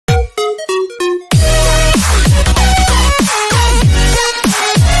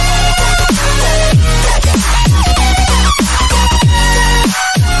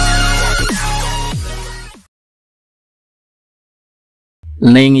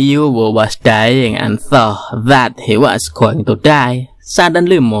Ning Yu was dying and thought that he was going to die.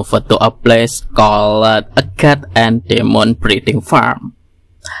 Suddenly moved to a place called a cat and demon breeding farm.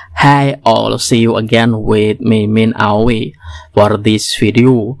 Hi all, see you again with Mimin Aoi. For this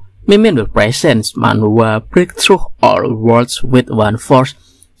video, Mimin will present Manhua Breakthrough All Worlds with One Force,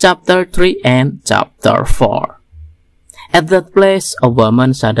 Chapter 3 and Chapter 4. At that place, a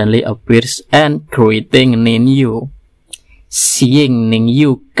woman suddenly appears and greeting Ning Yu. Seeing Ning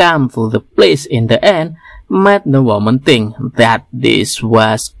Yu come to the place in the end made the woman think that this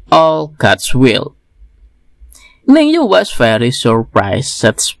was all God's will. Ning Yu was very surprised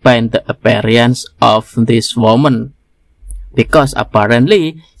at the appearance of this woman, because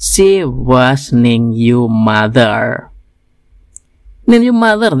apparently she was Ning Yu's mother. Ning Yu's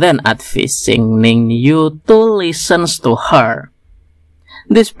mother then advising Ning Yu to listen to her.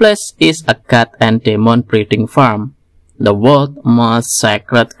 This place is a cat and demon breeding farm, the world's most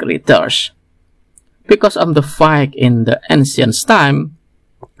sacred creatures. Because of the fight in the ancient time,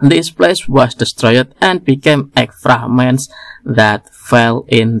 this place was destroyed and became egg fragments that fell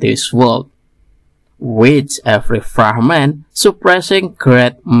in this world, which every fragment suppressing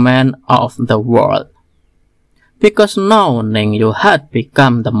great men of the world. Because now Ning Yu had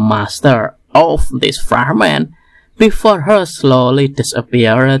become the master of this fragment, before her slowly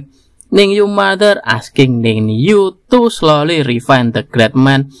disappeared, Ning Yu's mother asking Ning Yu to slowly refine the great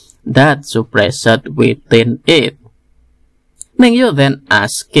man that suppressed within it. Ning Yu then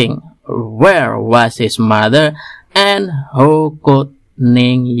asking where was his mother and how could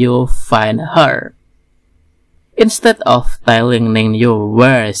Ning Yu find her. Instead of telling Ning Yu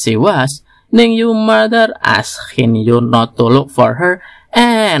where she was, Ning Yu's mother asked Ning Yu not to look for her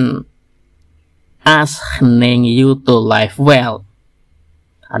and asked Ning Yu to live well.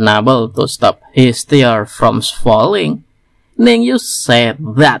 Unable to stop his tears from falling, Ning Yu said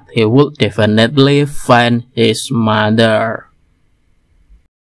that he would definitely find his mother.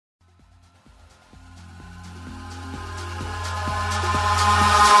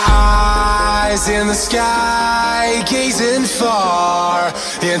 Eyes in the sky, gazing far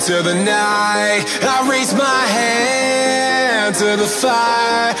into the night. I raise my hand to the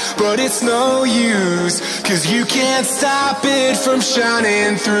fire, but it's no use, 'cause you can't stop it from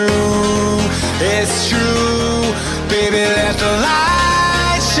shining through. It's true, baby, let the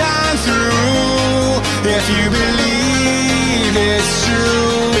light shine through. If you believe it's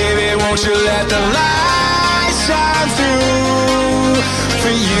true, baby, won't you let the light shine through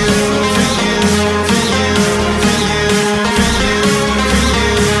for you, for you, for you, for you, for you, for you,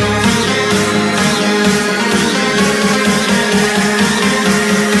 for you, for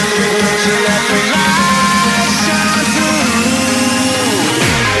you, won't you let the light shine through?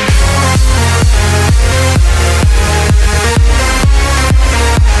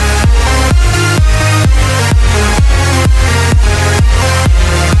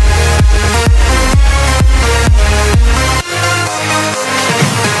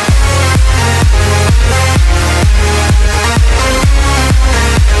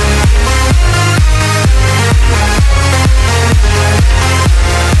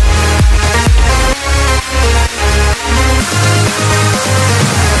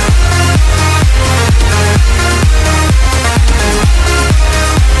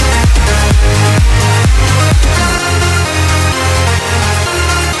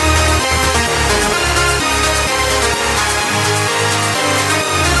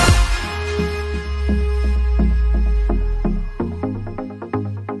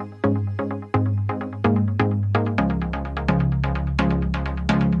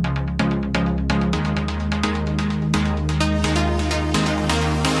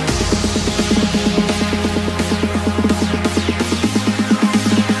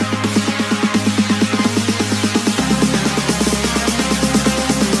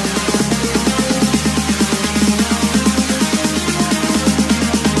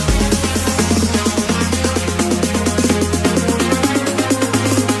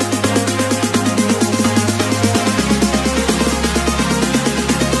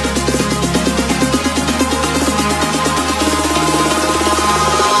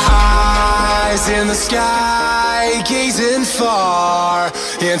 In the sky, gazing far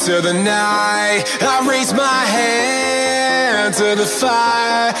into the night. I raise my hand to the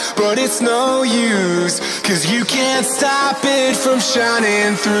fire, but it's no use, 'cause you can't stop it from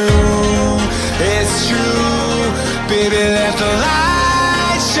shining through. It's true, baby, let the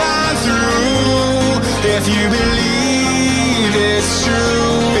light shine through. If you believe it's true,